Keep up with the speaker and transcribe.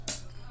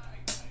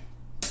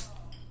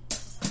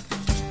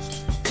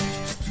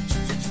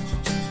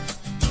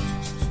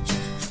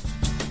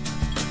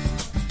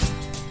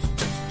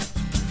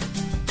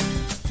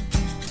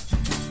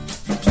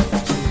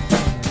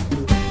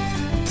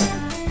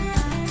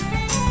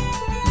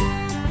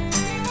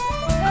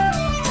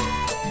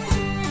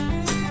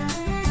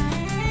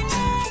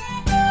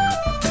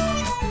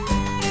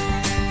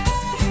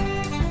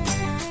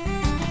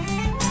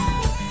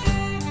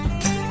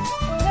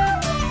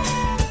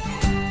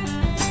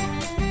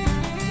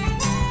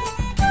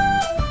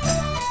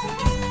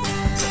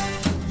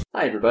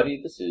Hi everybody,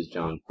 this is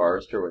John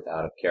Forrester with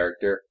Out of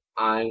Character.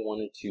 I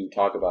wanted to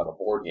talk about a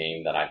board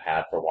game that I've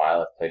had for a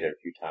while. I've played it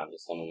a few times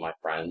with some of my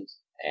friends,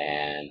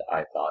 and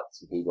I thought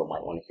some people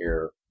might want to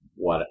hear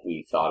what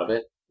we thought of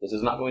it. This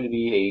is not going to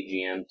be a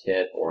GM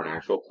tip or an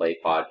actual play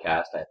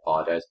podcast. I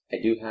apologize. I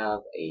do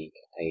have a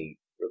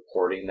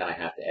recording that I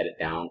have to edit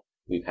down.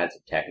 We've had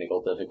some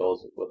technical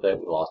difficulties with it.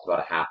 We lost about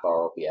a half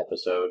hour of the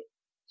episode,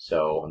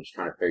 so I'm just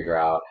trying to figure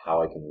out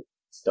how I can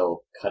still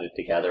cut it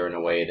together in a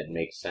way that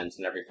makes sense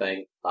and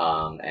everything.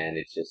 And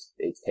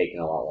it's taken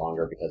a lot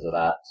longer because of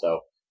that. So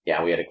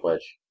yeah, we had a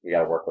glitch. We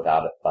gotta work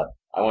without it, but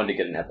I wanted to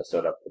get an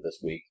episode up for this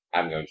week.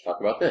 I'm going to talk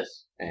about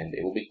this, and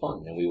it will be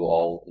fun, and we will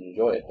all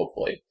enjoy it,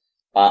 hopefully.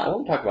 I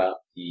want to talk about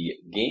the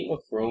Game of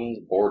Thrones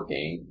board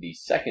game, the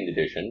second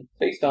edition,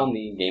 based on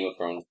the Game of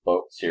Thrones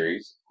book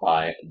series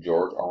by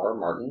George R. R.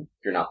 Martin.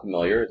 If you're not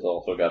familiar, it's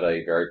also got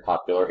a very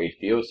popular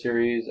HBO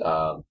series.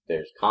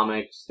 There's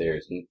comics,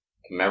 there's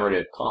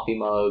commemorative coffee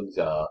mugs,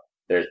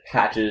 there's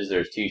patches,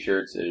 there's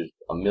t-shirts,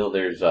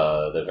 there's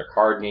a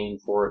card game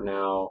for it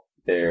now,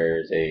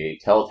 there's a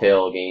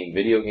Telltale game,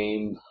 video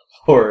game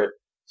for it.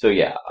 So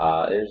yeah,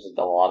 there's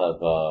a lot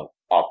of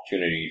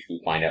opportunities to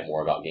find out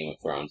more about Game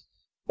of Thrones.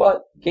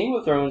 But Game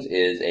of Thrones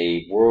is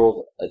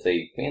it's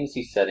a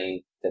fantasy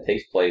setting that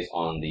takes place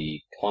on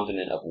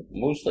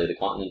mostly the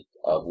continent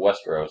of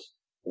Westeros,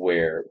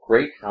 where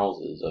great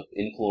houses of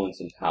influence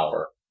and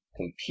power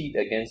compete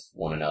against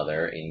one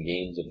another in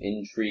games of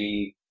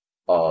intrigue,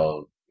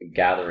 of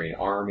gathering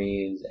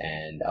armies,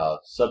 and of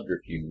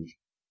subterfuge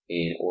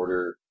in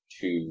order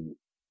to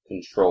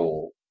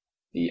control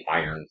the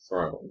Iron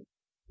Throne,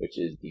 which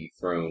is the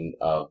throne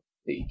of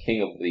the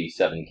King of the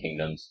Seven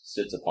Kingdoms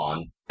sits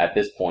upon. At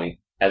this point,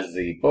 as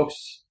the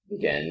books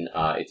begin,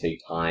 it's a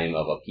time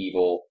of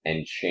upheaval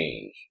and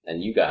change,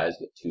 and you guys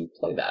get to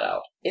play that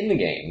out. In the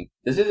game,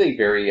 this is a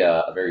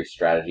very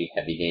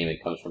strategy-heavy game.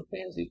 It comes from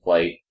Fantasy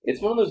Flight.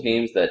 It's one of those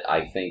games that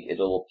I think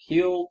it'll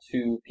appeal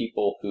to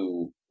people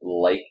who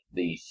like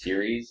the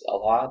series a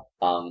lot.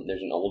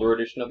 There's an older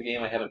edition of the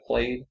game I haven't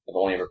played. I've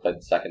only ever played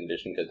the second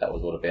edition because that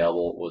was what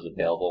was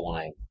available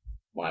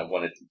when I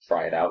wanted to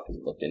try it out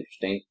because it looked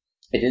interesting.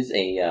 It is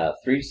a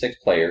 3 to 6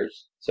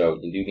 players, so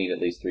you do need at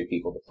least 3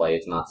 people to play.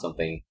 It's not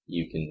something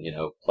you can,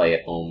 play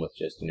at home with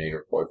just,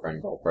 your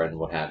boyfriend, girlfriend,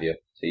 what have you.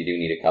 So you do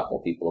need a couple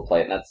of people to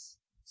play it, and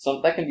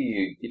that can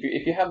be,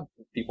 if you have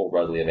people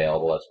readily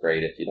available, that's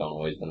great. If you don't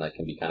always, then that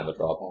can be kind of a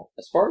drawback.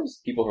 As far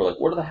as people who are like,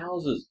 what are the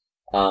houses?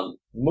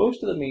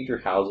 Most of the major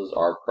houses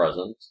are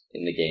present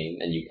in the game,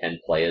 and you can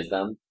play as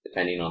them,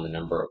 depending on the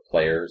number of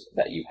players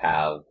that you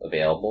have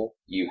available.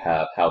 You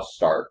have House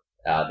Stark.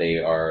 They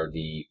are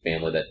the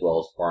family that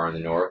dwells far in the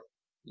north.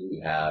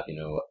 You have,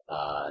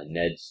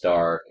 Ned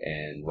Stark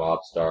and Robb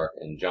Stark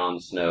and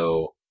Jon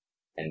Snow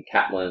and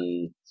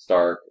Catelyn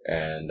Stark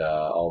and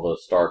all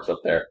those Starks up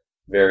there.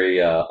 Very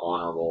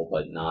honorable,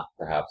 but not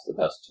perhaps the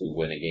best to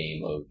win a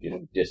game of,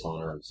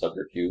 dishonor and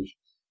subterfuge.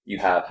 You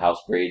have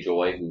House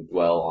Greyjoy, who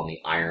dwell on the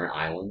Iron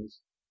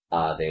Islands.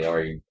 They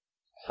are a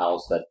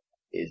house that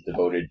is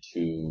devoted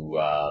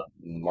to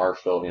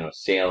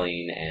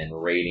sailing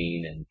and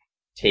raiding and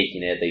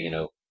taking it.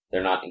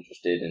 They're not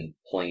interested in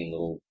playing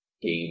little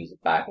games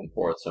back and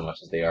forth so much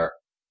as they are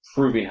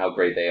proving how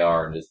great they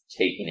are and just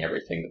taking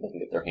everything that they can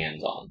get their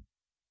hands on.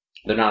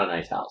 They're not a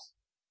nice house.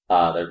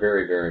 They're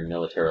very, very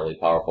militarily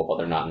powerful, but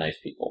they're not nice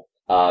people.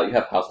 You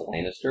have House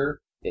Lannister.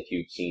 If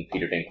you've seen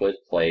Peter Dinklage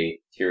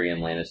play Tyrion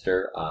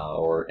Lannister,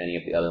 or any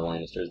of the other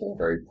Lannisters, they're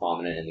very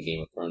prominent in the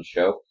Game of Thrones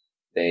show.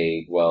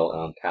 They dwell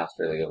on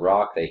Casterly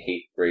Rock. They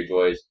hate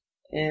Greyjoys,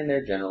 and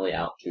they're generally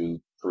out to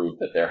prove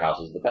that their house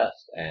is the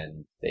best,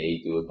 and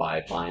they do it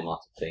by buying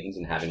lots of things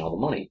and having all the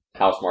money.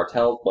 House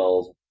Martell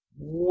dwells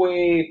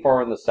way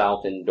far in the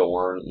south in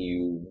Dorne.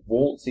 You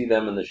won't see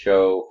them in the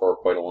show for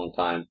quite a long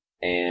time,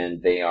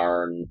 and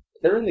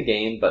they're in the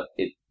game, but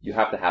you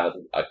have to have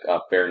a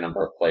fair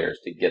number of players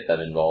to get them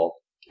involved.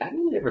 I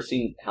haven't really ever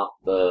seen how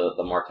the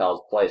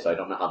Martells play, so I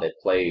don't know how they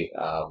play,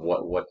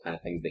 what kind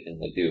of things they can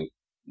do.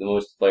 The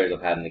most players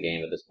I've had in the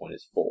game at this point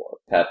is 4.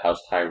 I've had House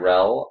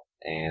Tyrell,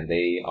 and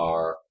they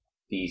are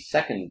the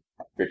second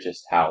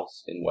richest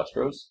house in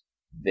Westeros.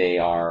 They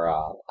are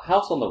a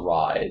house on the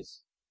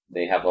rise.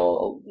 They have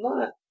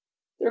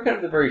they're kind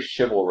of a very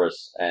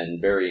chivalrous and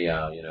very,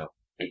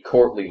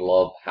 courtly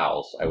love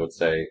house, I would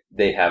say.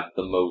 They have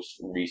the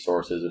most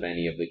resources of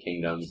any of the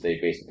kingdoms. They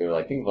basically are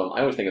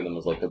I always think of them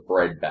as like the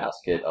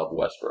breadbasket of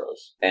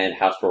Westeros. And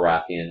House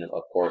Baratheon,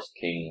 of course,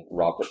 King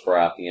Robert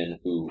Baratheon,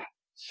 who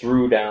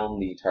threw down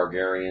the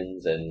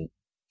Targaryens and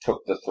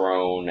took the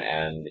throne,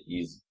 and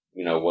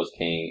was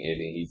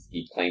king.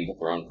 He claimed the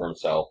throne for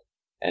himself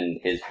and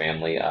his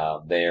family.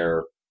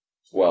 There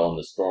dwell in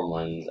the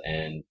Stormlands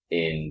and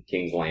in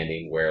King's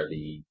Landing,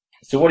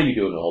 So what are you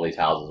doing with all these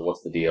houses?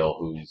 What's the deal?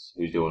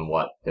 Who's doing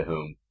what to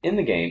whom? In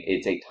the game,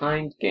 it's a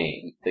timed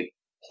game. The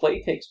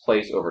play takes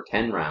place over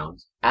 10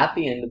 rounds. At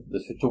the end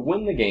to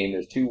win the game,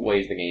 there's 2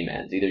 ways the game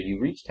ends. Either you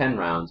reach 10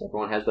 rounds,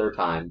 everyone has their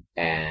time,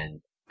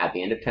 and At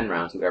the end of 10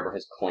 rounds, whoever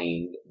has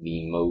claimed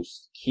the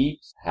most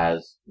keeps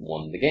has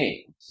won the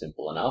game.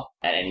 Simple enough.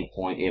 At any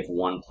point, if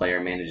one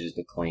player manages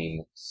to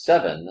claim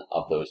 7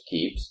 of those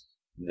keeps,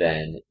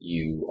 then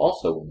you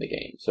also win the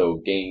game.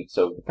 So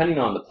depending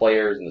on the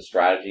players and the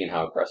strategy and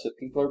how aggressive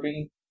people are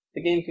being,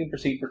 the game can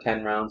proceed for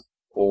 10 rounds,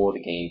 or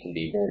the game can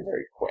be very,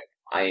 very quick.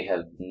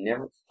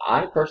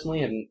 I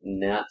personally have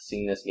not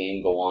seen this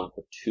game go on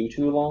for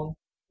too long.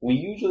 We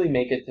usually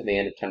make it to the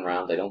end of 10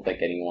 rounds. I don't think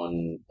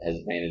anyone has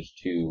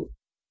managed to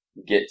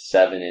get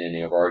 7 in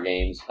any of our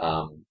games.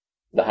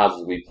 The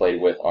houses we played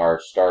with are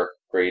Stark,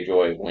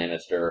 Greyjoy,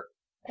 Lannister,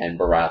 and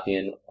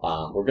Baratheon.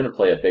 We're going to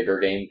play a bigger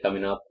game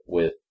coming up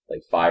with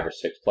like 5 or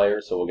 6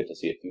 players, so we'll get to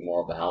see a few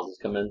more of the houses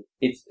come in.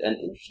 It's an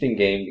interesting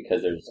game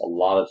because there's a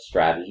lot of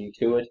strategy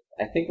to it.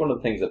 I think one of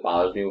the things that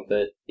bothers me with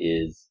it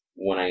is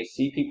when I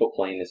see people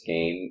playing this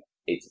game,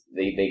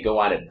 they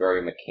go at it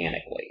very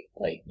mechanically.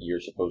 Like, you're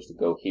supposed to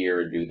go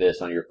here and do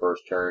this on your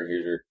first turn.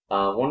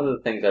 One of the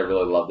things I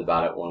really loved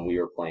about it when we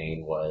were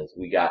playing was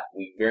we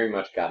very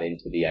much got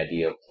into the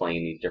idea of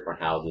playing these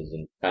different houses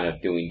and kind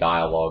of doing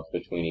dialogues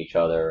between each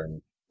other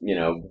and,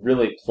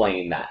 really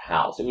playing that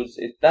house.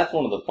 That's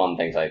one of the fun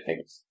things I think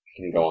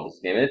can go on this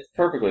game. It's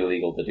perfectly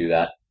legal to do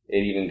that. It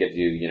even gives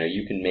you,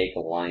 you can make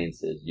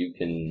alliances. You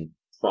can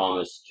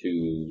promise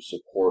to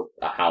support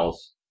a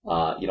house.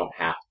 You don't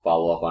have to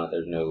follow up on it.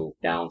 There's no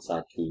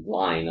downside to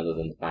lying other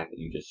than the fact that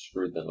you just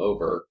screwed them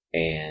over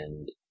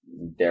and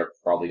they're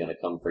probably going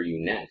to come for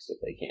you next if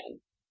they can.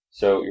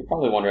 So you're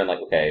probably wondering,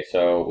 like, okay,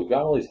 so we've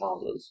got all these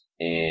houses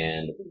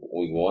and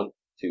we want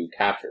to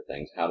capture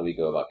things. How do we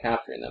go about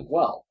capturing them?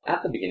 Well,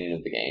 at the beginning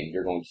of the game,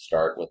 you're going to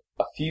start with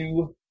a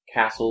few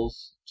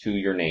castles to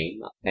your name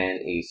and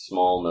a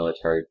small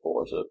military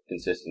force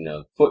consisting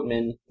of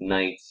footmen,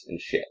 knights, and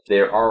ships.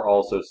 There are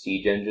also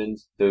siege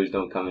engines. Those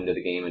don't come into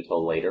the game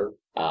until later.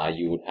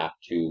 You would have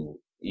to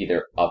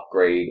either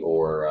upgrade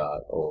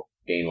or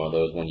gain one of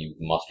those when you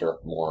muster up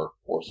more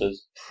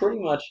forces. Pretty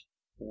much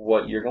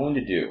what you're going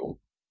to do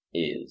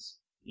is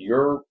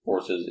your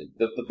forces,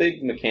 the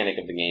big mechanic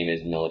of the game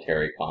is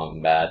military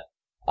combat.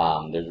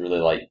 There's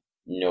really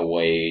no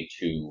way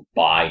to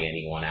buy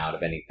anyone out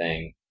of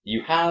anything.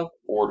 You have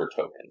order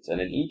tokens, and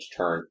in each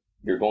turn,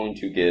 you're going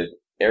to give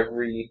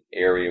every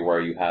area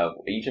where you have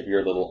each of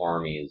your little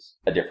armies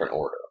a different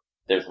order.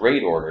 There's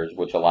raid orders,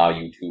 which allow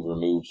you to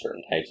remove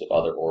certain types of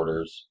other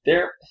orders.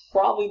 They're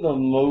probably the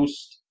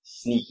most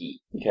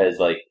sneaky, because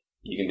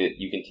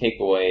you can take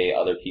away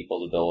other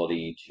people's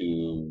ability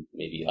to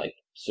maybe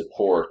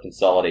support,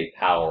 consolidate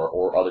power,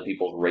 or other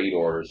people's raid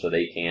orders so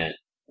they can't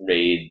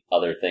raid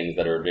other things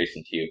that are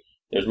adjacent to you.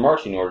 There's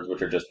marching orders,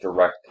 which are just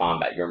direct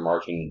combat. You're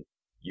marching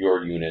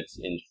your units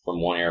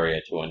from one area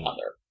to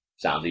another.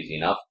 Sounds easy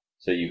enough.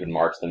 So you can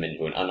march them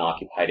into an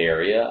unoccupied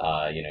area.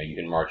 You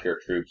can march your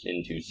troops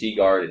into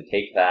Seaguard and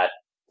take that.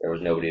 There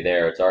was nobody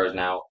there, it's ours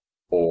now.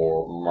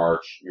 Or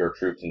march your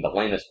troops into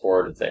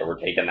Lannisport and say, we're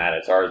taking that,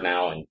 it's ours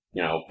now, and,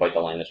 fight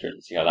the Lannisters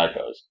and see how that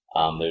goes.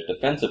 There's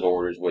defensive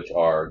orders, which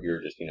are,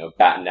 you're just,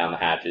 batten down the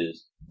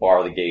hatches,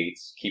 bar the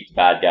gates, keep the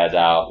bad guys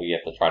out, we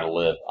have to try to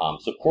live.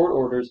 Support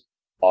orders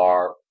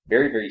are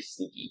very, very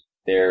sneaky.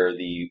 They're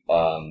the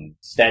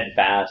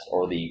steadfast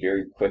or the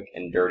very quick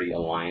and dirty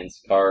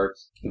alliance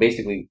cards.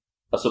 Basically,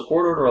 a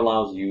support order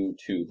allows you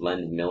to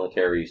lend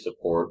military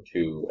support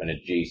to an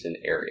adjacent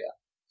area.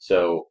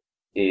 So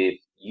if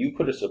you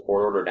put a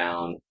support order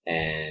down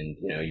and,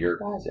 your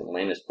guys in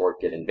Lannisport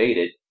get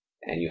invaded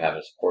and you have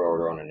a support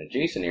order on an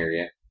adjacent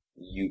area,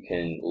 you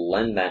can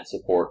lend that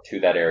support to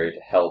that area to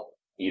help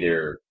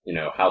either,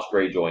 House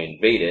Greyjoy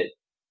invade it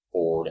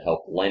or to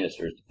help the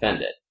Lannisters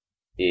defend it.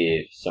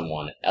 If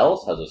someone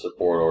else has a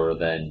support order,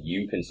 then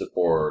you can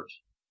support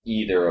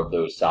either of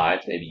those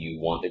sides. Maybe you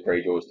want the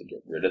Greyjoys to get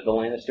rid of the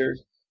Lannisters.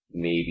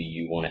 Maybe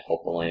you want to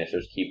help the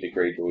Lannisters keep the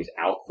Greyjoys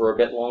out for a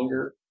bit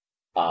longer.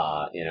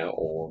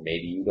 Or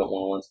maybe you don't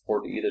want to lend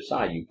support to either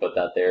side. You put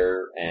that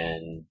there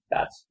and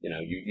that's,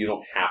 you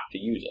don't have to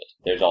use it.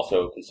 There's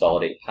also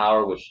Consolidate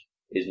Power, which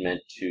is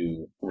meant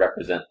to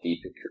represent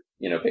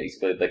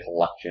basically the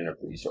collection of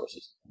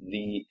resources.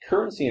 The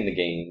currency in the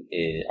game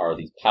are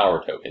these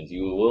power tokens.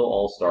 You will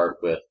all start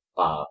with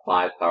 5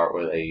 power,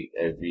 with a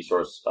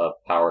resource of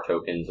power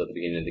tokens at the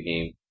beginning of the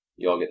game.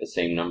 You all get the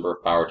same number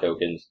of power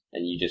tokens,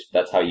 and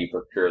that's how you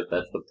procure,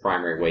 that's the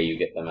primary way you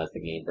get them as the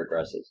game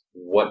progresses.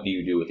 What do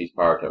you do with these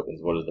power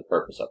tokens? What is the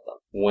purpose of them?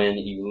 When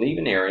you leave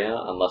an area,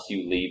 unless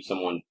you leave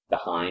someone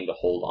behind to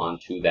hold on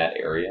to that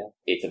area,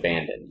 it's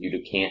abandoned.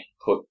 You can't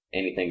put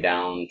anything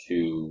down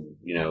to,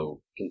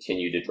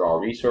 continue to draw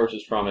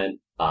resources from it.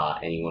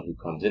 Anyone who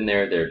comes in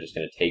there, they're just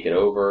going to take it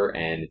over,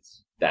 and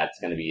that's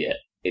going to be it.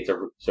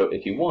 So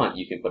if you want,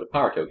 you can put a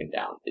power token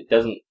down. It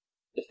doesn't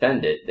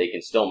defend it. They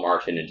can still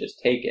march in and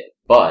just take it,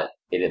 but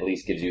it at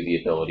least gives you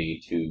the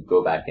ability to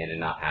go back in and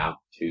not have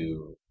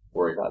to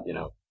worry about,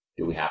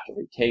 do we have to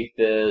retake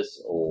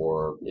this,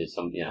 or is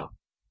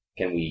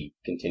can we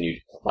continue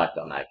to collect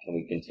on that? Can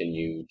we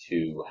continue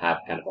to have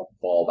kind of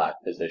a fallback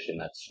position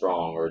that's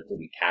strong, or do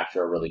we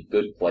capture a really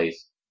good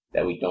place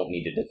that we don't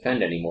need to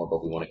defend anymore,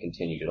 but we want to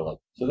continue to like.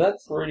 So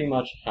that's pretty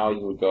much how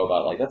you would go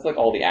about, like, that's like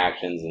all the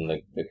actions and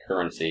the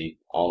currency,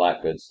 all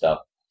that good stuff.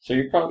 So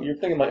you're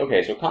thinking like,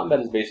 okay, so combat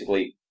is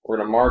basically, we're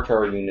going to march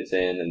our units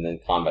in, and then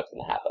combat's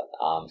going to happen.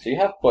 So you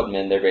have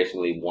footmen, they're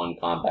basically 1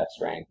 combat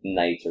strength.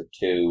 Knights are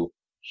 2.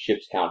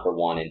 Ships count for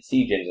 1, and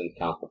siege engines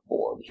count for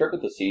 4. The trick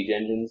with the siege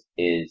engines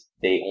is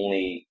they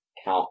only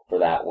count for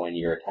that when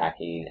you're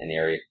attacking an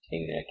area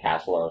containing a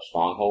castle or a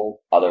stronghold.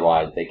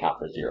 Otherwise, they count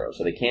for 0.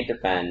 So they can't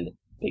defend,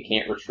 they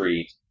can't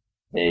retreat,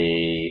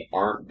 they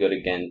aren't good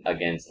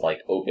against like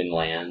open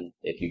land.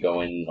 If you go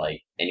in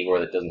like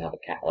anywhere that doesn't have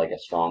a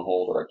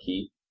stronghold or a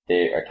keep,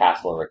 a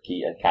castle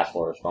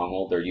or a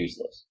stronghold, they're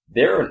useless.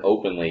 They're an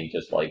openly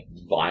just like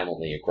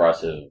violently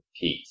aggressive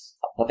piece.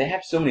 But they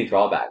have so many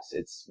drawbacks,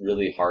 it's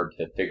really hard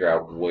to figure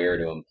out where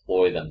to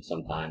employ them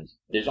sometimes.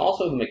 There's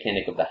also the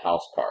mechanic of the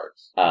house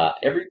cards.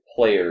 Every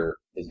player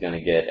is going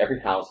to get, every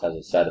house has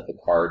a set of the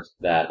cards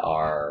that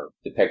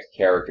depict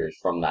characters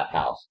from that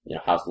house. You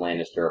know, House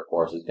Lannister, of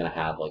course, is going to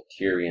have like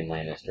Tyrion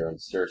Lannister and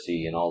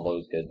Cersei and all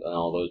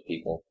those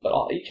people.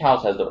 But each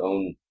house has their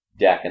own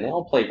deck, and they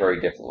all play very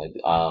differently.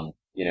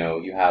 You know,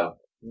 you have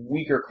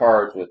weaker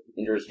cards with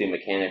interesting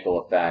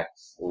mechanical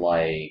effects,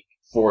 like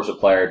force a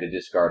player to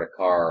discard a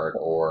card,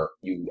 or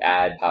you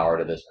add power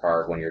to this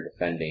card when you're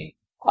defending.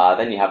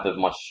 Then you have the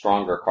much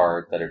stronger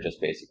cards that are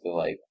just basically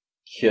like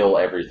kill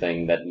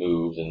everything that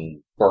moves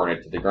and burn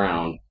it to the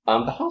ground.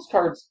 The house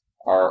cards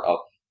are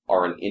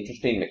an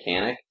interesting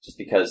mechanic just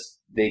because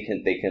they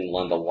can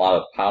lend a lot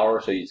of power.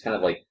 So it's kind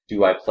of like,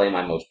 do I play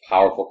my most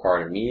powerful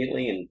card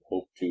immediately and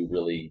hope to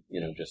really,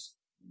 just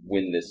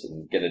win this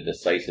and get a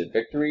decisive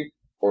victory,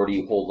 or do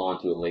you hold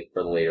on to it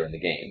for later in the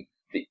game?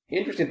 The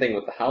interesting thing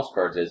with the house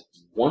cards is,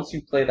 once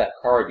you play that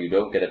card, you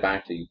don't get it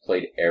back till you've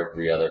played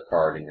every other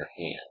card in your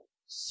hand.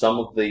 Some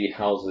of the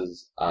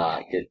houses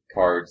get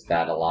cards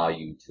that allow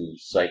you to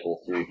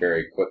cycle through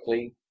very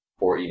quickly,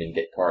 or even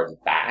get cards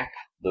back.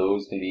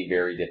 Those can be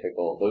very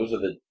difficult. Those are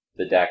the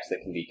decks that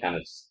can be kind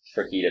of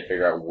tricky to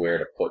figure out where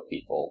to put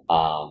people.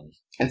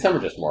 And some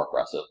are just more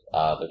aggressive.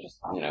 They're just,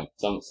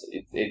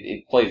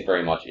 it plays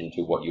very much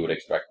into what you would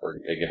expect for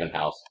a given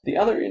house.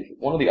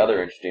 One of the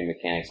other interesting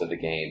mechanics of the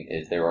game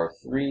is there are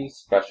 3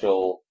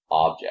 special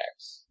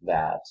objects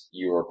that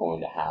you are going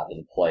to have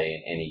in play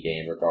in any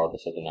game,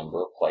 regardless of the number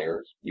of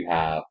players. You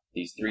have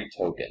these 3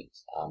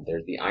 tokens.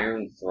 There's the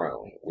Iron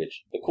Throne,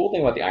 which the cool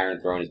thing about the Iron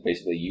Throne is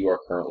basically you are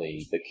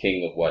currently the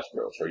king of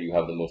Westeros, or you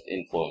have the most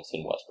influence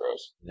in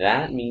Westeros.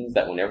 That means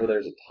that whenever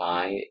there's a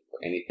tie for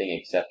anything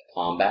except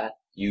combat,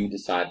 you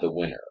decide the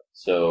winner.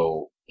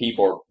 So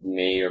people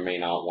may or may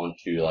not want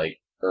to like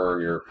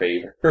earn your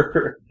favor.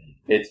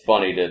 It's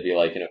funny to be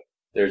like,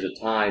 there's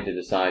a tie to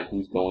decide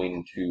who's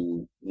going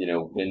to,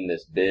 win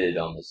this bid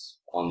on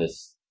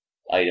this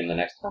item the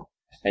next time.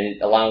 And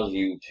it allows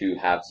you to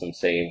have some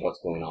say in what's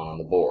going on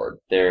the board.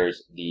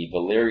 There's the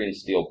Valyrian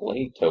Steel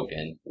Blade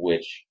token,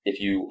 which if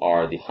you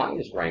are the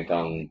highest rank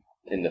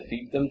in the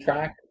fiefdom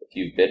track, if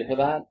you bid for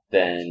that,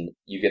 then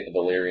you get the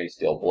Valyrian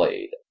Steel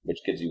Blade,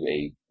 which gives you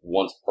a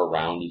once per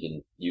round you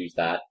can use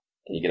that,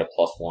 and you get a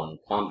 +1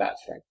 combat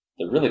strength.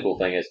 The really cool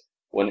thing is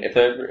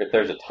if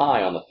there's a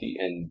tie on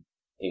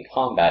in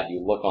combat,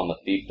 you look on the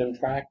fiefdom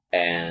track,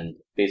 and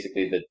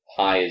basically the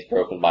tie is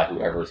broken by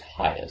whoever's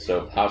highest.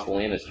 So if House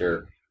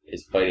Lannister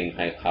is fighting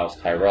House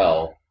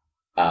Tyrell,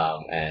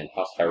 and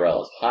House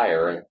Tyrell is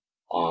higher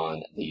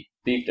on the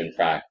fiefdom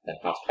track, then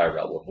House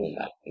Tyrell will win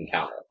that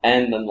encounter.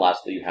 And then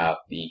lastly, you have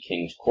the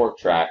King's Court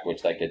track,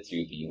 which that gets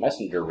you the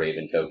Messenger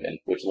Raven token,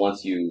 which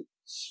lets you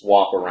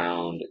swap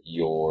around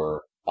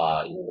your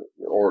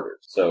orders.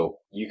 So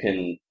you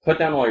can put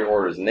down all your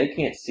orders, and they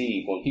can't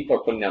see when people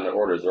are putting down their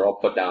orders. They're all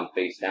put down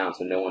face down,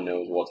 so no one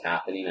knows what's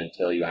happening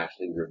until you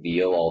actually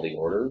reveal all the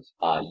orders.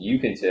 You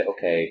can say,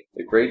 okay,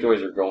 the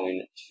Greyjoys are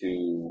going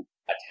to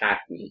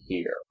attack me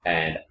here,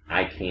 and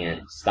I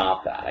can't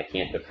stop that. I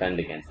can't defend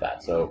against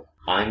that. So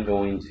I'm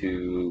going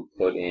to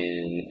put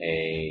in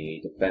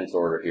a defense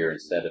order here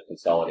instead of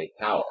consolidate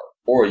power.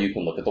 Or you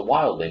can look at the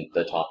Wildling,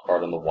 the top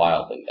card on the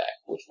Wildling deck,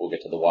 which we'll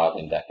get to the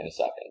Wildling deck in a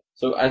second.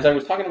 So as I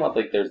was talking about,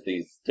 like, there's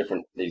these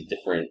different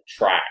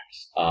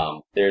tracks.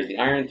 There's the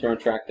Iron Throne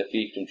track, the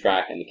Fiefdom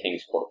track, and the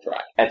King's Court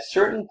track. At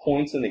certain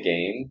points in the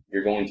game,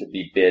 you're going to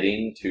be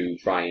bidding to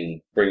try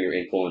and bring your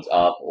influence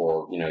up,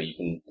 or, you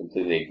can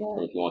completely ignore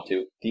them if you want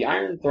to. The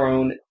Iron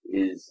Throne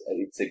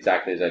it's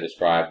exactly as I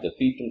described. The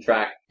Fiefdom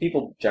track,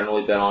 people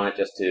generally bet on it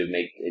just to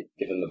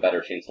give them a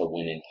better chance to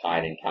win in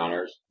tied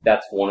encounters.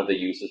 That's one of the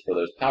uses for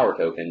those power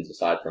tokens,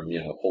 aside from,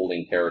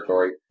 holding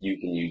territory.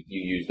 You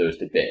use those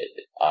to bid.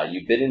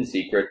 You bid in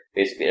secret.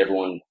 Basically,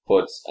 everyone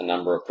puts a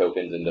number of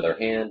tokens into their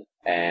hand,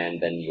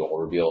 and then you'll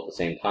reveal at the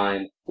same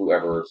time.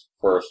 Whoever's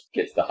first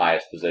gets the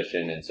highest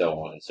position, and so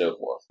on and so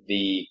forth.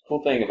 The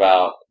cool thing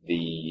about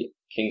the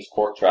King's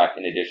Court track,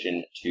 in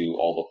addition to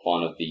all the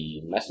fun of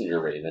the Messenger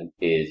Raven,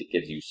 is it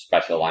gives you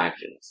special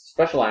actions.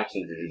 Special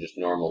actions are just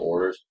normal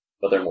orders,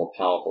 but they're more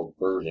powerful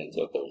versions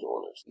of those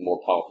orders. The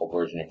more powerful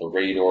version of the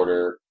raid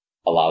order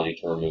allows you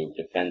to remove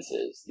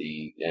defenses.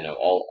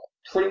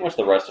 pretty much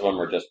the rest of them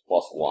are just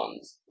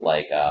 +1s.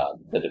 Like,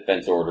 the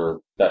Defense Order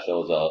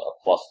Special is a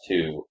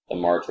 +2, the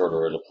March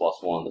Order is a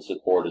 +1, the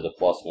Support is a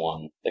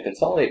 +1. The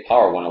Consolidate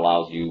Power one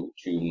allows you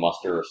to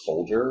muster a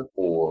soldier,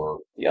 or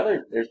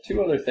there's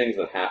two other things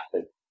that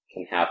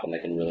can happen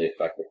that can really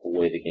affect the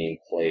way the game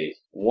plays.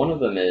 One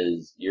of them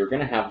is you're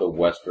going to have the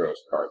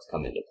Westeros cards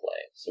come into play.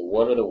 So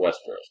what are the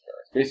Westeros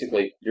cards?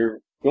 Basically,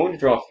 you're going to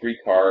draw 3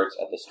 cards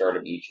at the start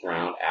of each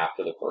round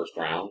after the first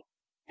round,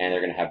 and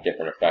they're going to have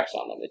different effects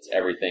on them. It's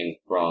everything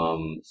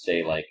from,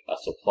 say, like a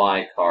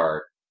supply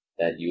card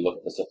that you look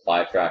at the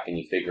supply track and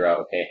you figure out,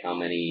 okay, how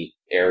many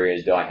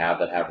areas do I have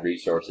that have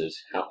resources?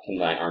 How can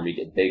my army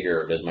get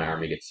bigger, or does my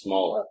army get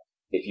smaller?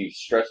 If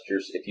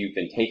you've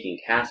been taking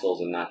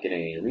castles and not getting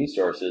any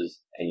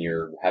resources, and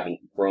you haven't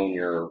grown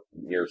your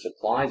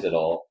supplies at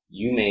all,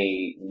 you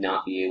may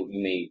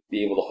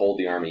be able to hold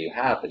the army you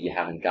have, but you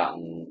haven't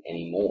gotten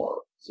any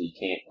more, so you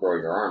can't grow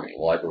your army.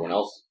 Well, everyone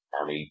else's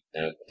army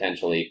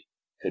potentially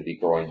could be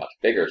growing much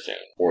bigger soon.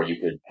 Or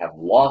you could have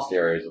lost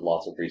areas with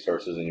lots of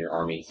resources in your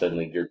army,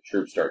 suddenly your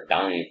troops start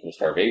dying from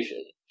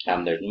starvation.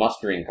 There's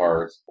mustering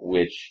cards,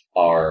 which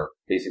are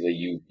basically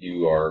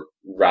you are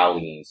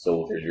rallying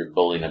soldiers, you're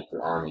building up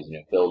your armies,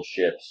 build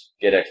ships,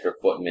 get extra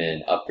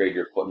footmen, upgrade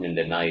your footmen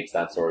to knights,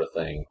 that sort of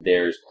thing.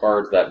 There's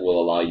cards that will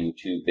allow you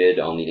to bid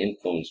on the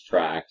influence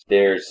tracks.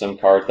 There's some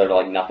cards that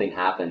are like nothing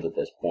happens at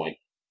this point.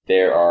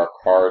 There are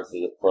cards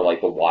for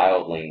like the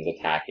wildlings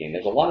attacking.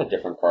 There's a lot of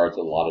different cards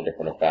with a lot of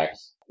different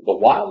effects. The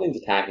wildlings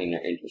attacking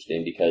are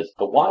interesting because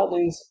the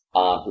wildlings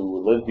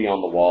who live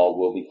beyond the wall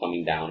will be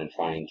coming down and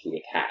trying to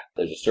attack.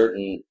 There's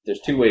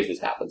 2 ways this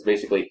happens.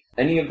 Basically,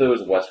 any of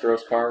those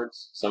Westeros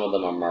cards, some of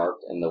them are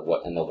marked and the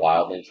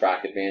wildling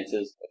track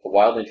advances. If the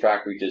wildling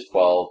track reaches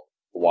 12,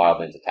 the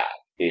wildlings attack.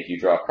 If you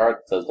draw a card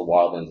that says the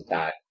wildlings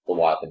attack, the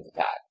wildlings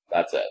attack.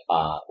 That's it.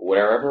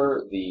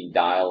 Wherever the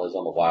dial is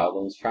on the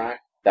wildlings track,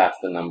 that's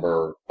the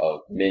number of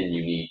men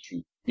you need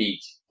to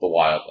beat the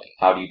wildlings.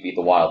 How do you beat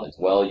the wildlings?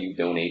 Well, you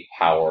donate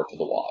power to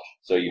the Watch.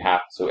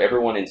 So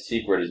everyone in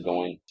secret is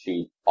going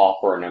to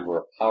offer a number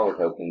of power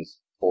tokens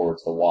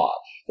towards the Watch,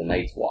 the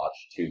Night's Watch,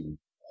 to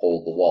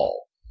hold the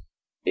wall.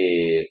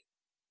 If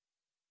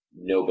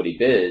nobody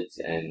bids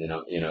and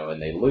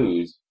they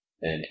lose,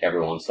 then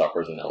everyone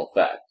suffers an ill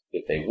effect.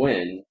 If they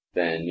win,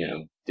 then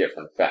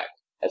different effect.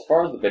 As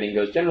far as the bidding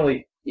goes,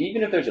 generally,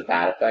 even if there's a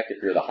bad effect,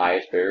 if you're the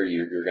highest bidder,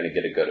 you're going to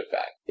get a good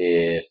effect.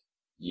 If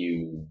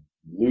you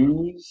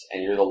lose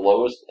and you're the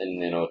lowest,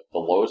 and the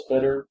lowest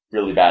bidder,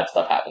 really bad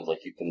stuff happens.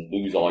 Like you can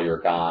lose all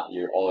your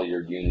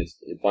units.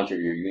 A bunch of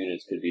your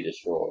units could be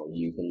destroyed.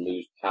 You can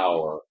lose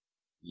power.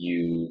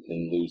 You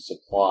can lose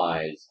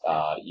supplies.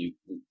 You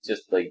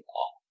just like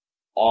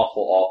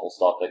awful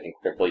stuff that can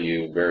cripple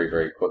you very,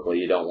 very quickly.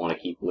 You don't want to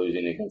keep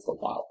losing against the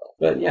Wildling.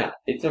 But yeah,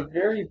 it's a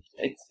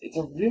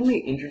really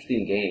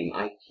interesting game.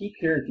 I keep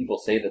hearing people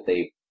say that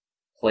they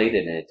played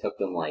it and it took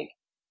them like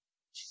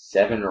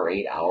 7 or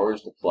 8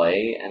 hours to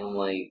play, and I'm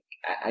like,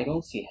 I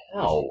don't see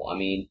how. I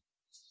mean,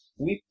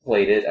 we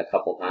played it a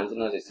couple times,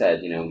 and as I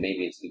said,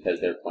 maybe it's because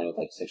they're playing with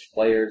like 6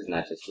 players, and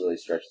that just really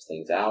stretches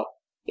things out.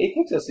 It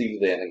takes us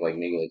usually, I think,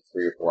 maybe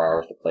 3 or 4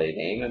 hours to play a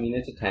game. I mean,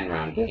 it's a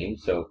 10-round game,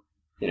 so,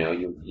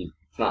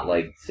 it's not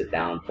like sit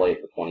down and play it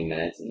for 20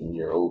 minutes and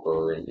you're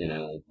over, and,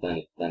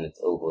 then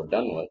it's over and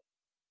done with.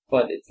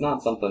 But it's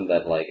not something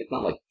that, it's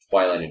not like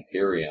Twilight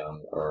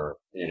Imperium or,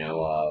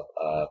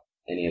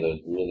 any of those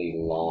really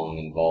long,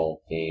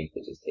 involved games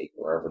that just take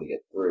forever to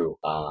get through.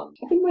 I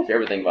think my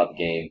favorite thing about the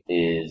game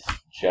is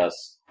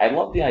just, I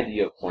love the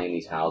idea of playing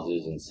these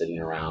houses and sitting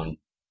around,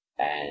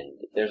 and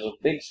there's a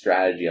big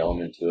strategy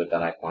element to it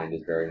that I find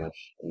is very much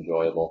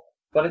enjoyable.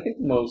 But I think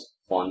the most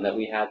fun that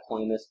we had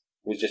playing this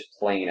was just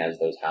playing as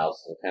those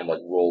houses, kind of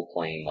like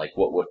role-playing,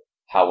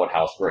 how would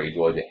House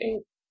Greyjoy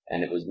behave?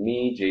 And it was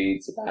me,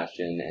 Jade,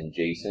 Sebastian, and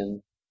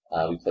Jason.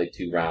 We played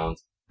 2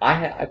 rounds.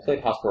 I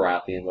played House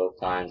Baratheon both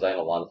times. I had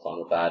a lot of fun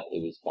with that.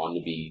 It was fun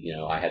to be,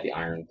 I had the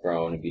Iron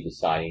Throne and be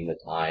deciding the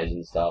ties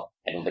and stuff.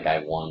 I don't think I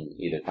won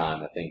either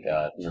time. I think,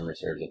 if memory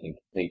serves, I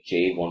think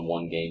Jade won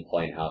 1 game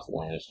playing House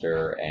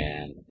Lannister,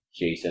 and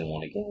Jason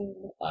won a game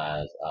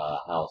as,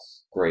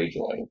 House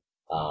Greyjoy.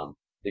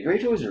 The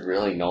Greyjoys are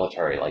really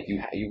military.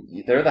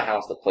 They're the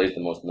house that plays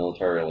the most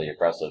militarily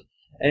aggressive.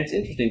 And it's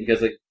interesting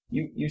because,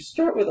 you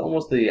start with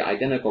almost the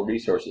identical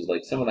resources.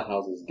 Some of the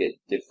houses get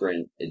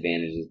different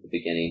advantages at the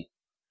beginning.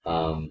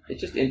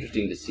 It's just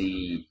interesting to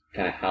see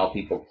kind of how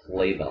people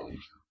play them.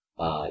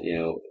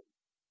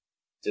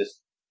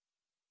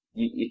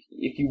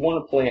 If you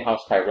want to play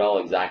House Tyrell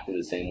exactly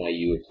the same way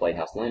you would play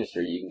House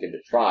Lannister, you can give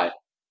it a try,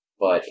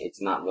 but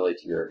it's not really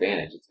to your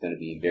advantage. It's going to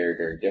be very,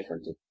 very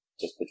different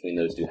just between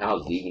those 2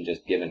 houses, even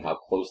just given how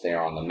close they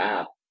are on the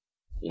map.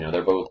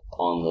 They're both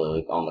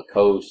on the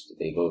coast.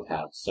 They both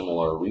have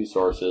similar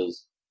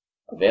resources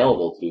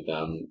available to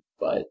them,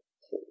 but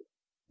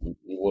you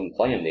wouldn't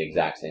play them the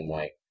exact same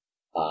way.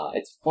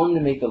 It's fun to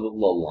make the little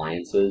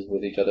alliances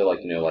with each other, like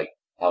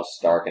House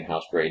Stark and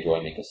House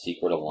Greyjoy make a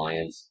secret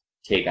alliance,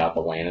 take out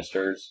the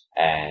Lannisters,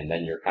 and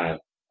then you're kind of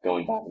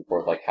going back and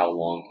forth, like how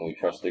long can we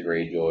trust the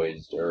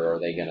Greyjoys, or are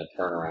they going to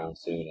turn around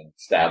soon and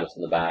stab us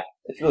in the back?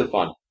 It's really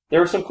fun. There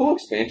were some cool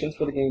expansions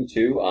for the game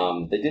too.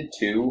 They did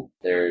two.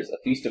 There's a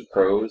Feast of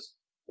Crows,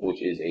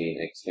 which is an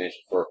expansion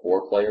for a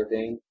 4-player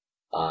game.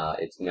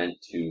 It's meant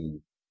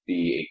to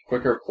be a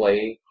quicker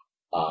play.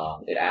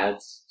 It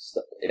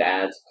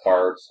adds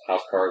cards,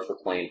 house cards for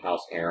playing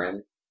House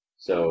Aaron.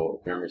 So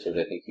if memory serves,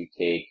 I think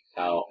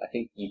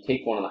you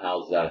take one of the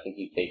houses out. I think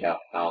you take out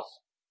House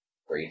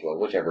Greyjoy,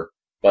 whichever.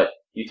 But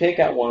you take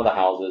out one of the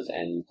houses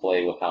and you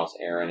play with House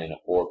Aaron in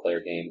a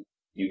 4-player game.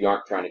 You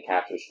aren't trying to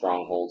capture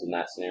strongholds in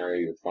that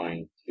scenario. You're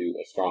trying to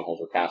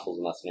strongholds or castles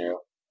in that scenario.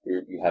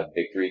 You have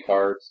victory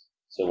cards.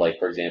 So, like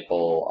for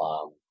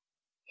example,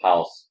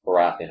 House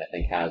Baratheon I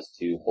think has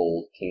to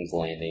hold King's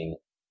Landing,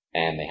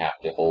 and they have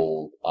to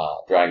hold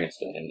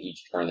Dragonstone. And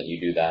each turn that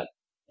you do that,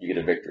 you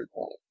get a victory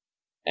point,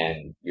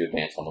 and you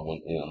advance on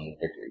the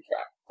victory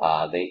track.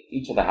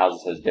 Each of the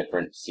houses has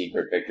different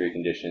secret victory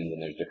conditions,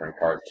 and there's different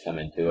cards that come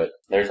into it.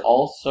 There's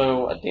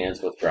also a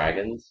Dance with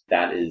Dragons.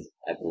 That is,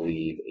 I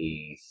believe,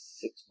 a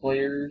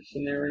 6-player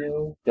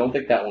scenario. Don't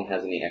think that one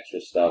has any extra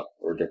stuff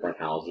or different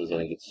houses. I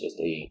think it's just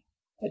a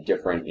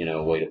different,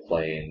 way to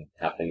play and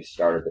have things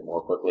start a bit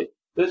more quickly.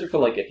 Those are for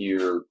like if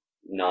you're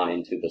not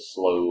into the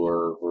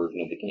slower version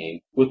of the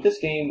game. With this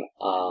game,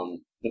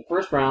 the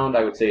first round,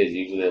 I would say, is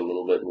usually a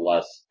little bit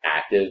less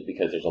active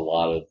because there's a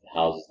lot of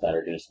houses that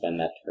are going to spend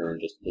that turn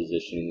just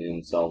positioning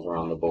themselves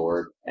around the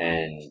board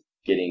and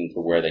getting to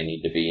where they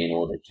need to be in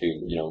order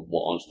to,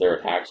 launch their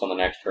attacks on the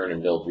next turn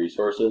and build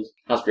resources.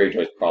 House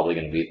Greyjoy is probably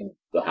going to be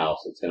the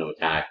house that's going to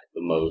attack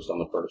the most on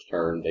the first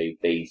turn.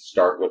 They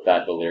start with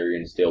that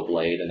Valyrian Steel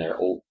Blade, and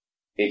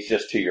it's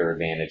just to your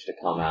advantage to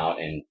come out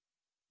and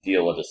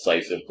deal a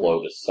decisive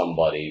blow to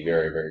somebody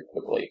very, very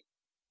quickly.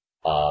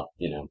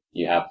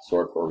 You have the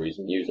sword for a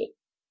reason, use it.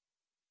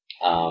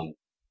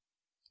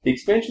 The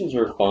expansions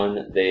are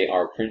fun. They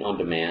are print on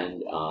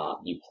demand.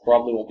 You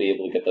probably won't be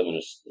able to get them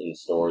in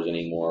stores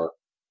anymore.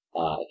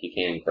 If you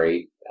can,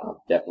 great.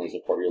 Definitely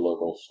support your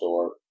local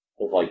store.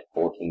 They're like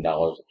 $14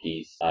 a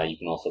piece. You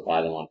can also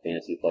buy them on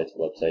Fantasy Flight's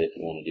website if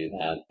you want to do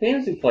that.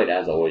 Fantasy Flight,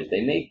 as always,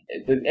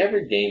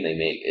 every game they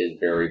make is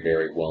very,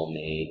 very well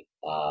made.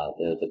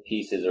 The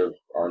pieces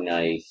are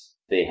nice.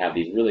 They have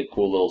these really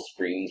cool little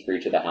screens for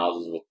each of the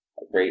houses with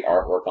great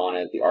artwork on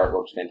it. The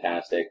artwork's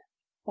fantastic.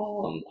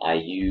 I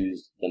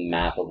used the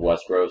map of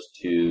Westeros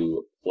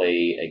to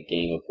play a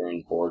Game of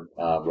Thrones board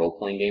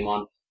role-playing game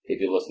on.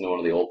 If you listen to one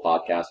of the old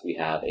podcasts, we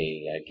have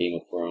a Game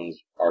of Thrones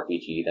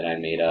RPG that I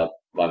made up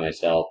by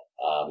myself.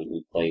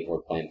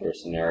 We're playing through a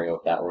scenario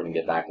of that. We're going to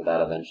get back to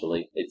that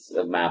eventually. It's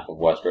a map of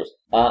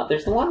Westeros.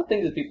 There's a lot of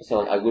things that people say,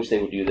 like, I wish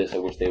they would do this, I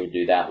wish they would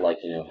do that, like,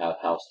 have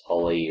House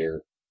Tully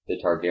or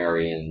the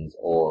Targaryens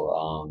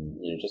or,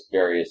 just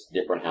various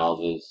different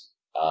houses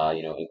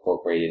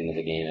incorporated into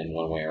the game in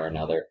one way or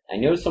another. I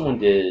know someone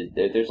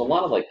there's a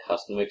lot of like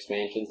custom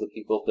expansions that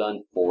people have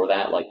done for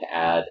that, like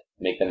to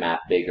make the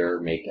map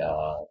bigger,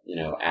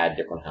 add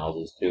different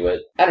houses to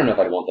it. I don't know if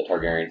I'd want the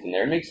Targaryens in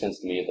there. It makes sense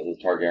to me that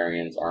the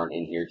Targaryens aren't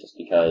in here just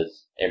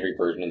because every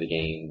version of the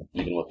game,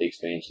 even with the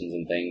expansions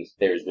and things,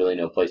 there's really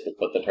no place to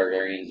put the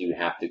Targaryens. You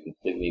have to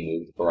completely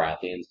move the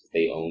Baratheons because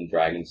they own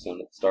Dragonstone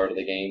at the start of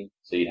the game.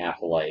 So you'd have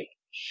to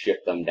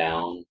shift them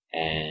down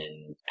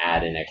and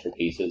add in extra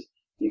pieces.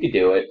 You could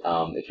do it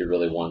if you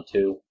really want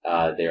to.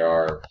 There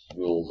are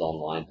rules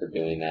online for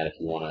doing that if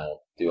you want to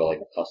do a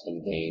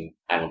custom game.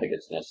 I don't think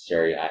it's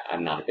necessary.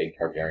 I'm not a big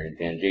Targaryen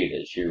fan. Jade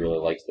is. She really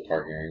likes the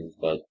Targaryens,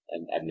 but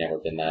I've never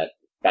been that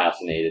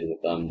fascinated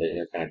with them.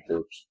 They're kind of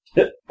groups.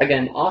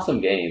 Again,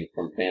 awesome game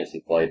from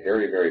Fantasy Flight.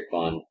 Very, very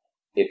fun.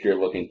 If you're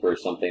looking for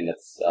something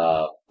that's,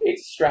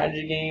 it's a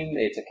strategy game.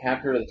 It's a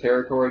capture the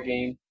territory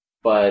game,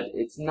 but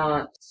it's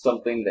not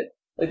something that,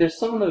 there's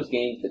some of those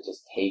games that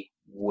just take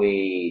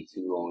way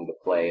too long to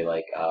play.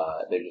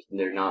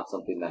 They're not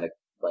something that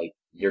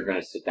you're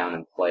gonna sit down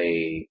and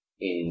play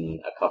in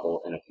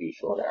a few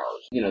short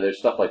hours. There's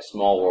stuff like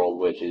Small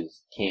World, which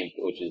is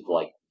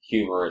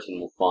humorous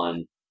and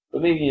fun,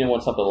 but maybe you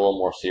want something a little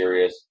more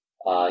serious.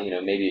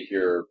 Maybe if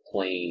you're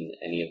playing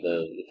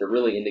if you're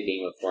really into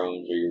Game of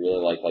Thrones or you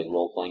really like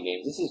role playing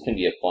games, can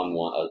be a fun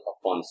one, a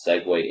fun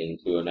segue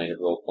into a night of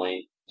role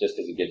playing, just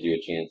because it gives you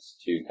a chance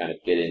to kind of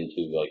get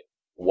into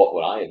what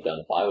would I have done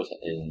if I was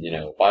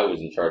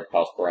in charge of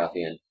House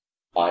Baratheon?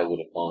 I would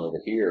have gone over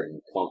here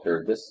and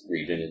conquered this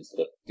region instead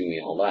of doing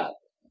all that.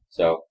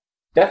 So,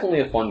 definitely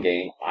a fun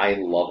game. I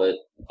love it.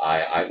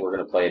 We're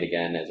going to play it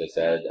again, as I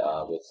said,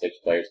 with 6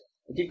 players.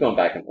 I keep going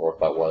back and forth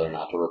about whether or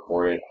not to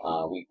record it.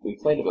 We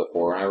played it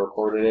before and I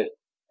recorded it,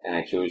 and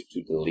I chose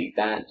to delete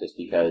that just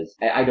because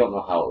I don't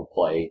know how it would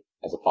play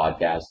as a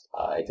podcast.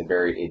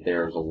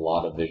 There's a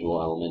lot of visual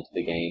element to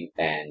the game,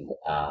 and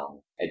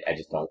I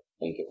just don't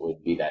think it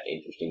would be that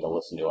interesting to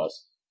listen to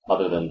us,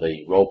 other than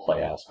the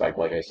roleplay aspect,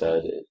 like I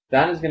said.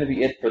 That is going to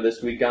be it for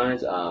this week,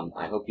 guys.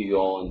 I hope you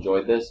all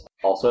enjoyed this.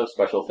 Also,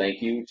 special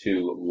thank you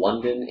to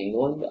London,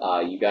 England.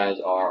 You guys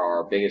are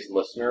our biggest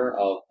listener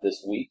of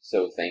this week,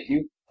 so thank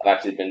you. I've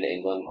actually been to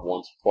England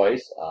once or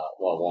twice.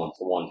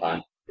 One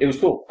time. it was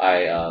cool.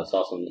 I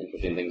saw some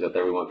interesting things out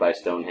there. We went by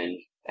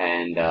Stonehenge,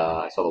 and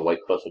I saw the White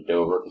Cliffs of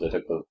Dover because I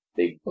took the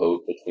big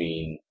boat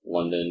between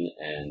London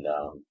and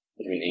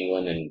between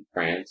England and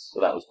France,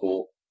 so that was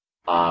cool.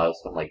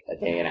 Spent like a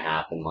day and a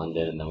half in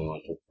London, and then we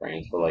went to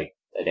France for like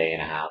a day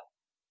and a half,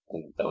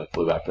 and then we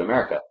flew back to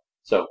America.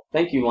 So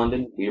thank you,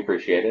 London. We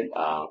appreciate it,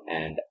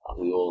 and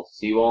we will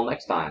see you all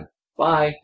next time. Bye.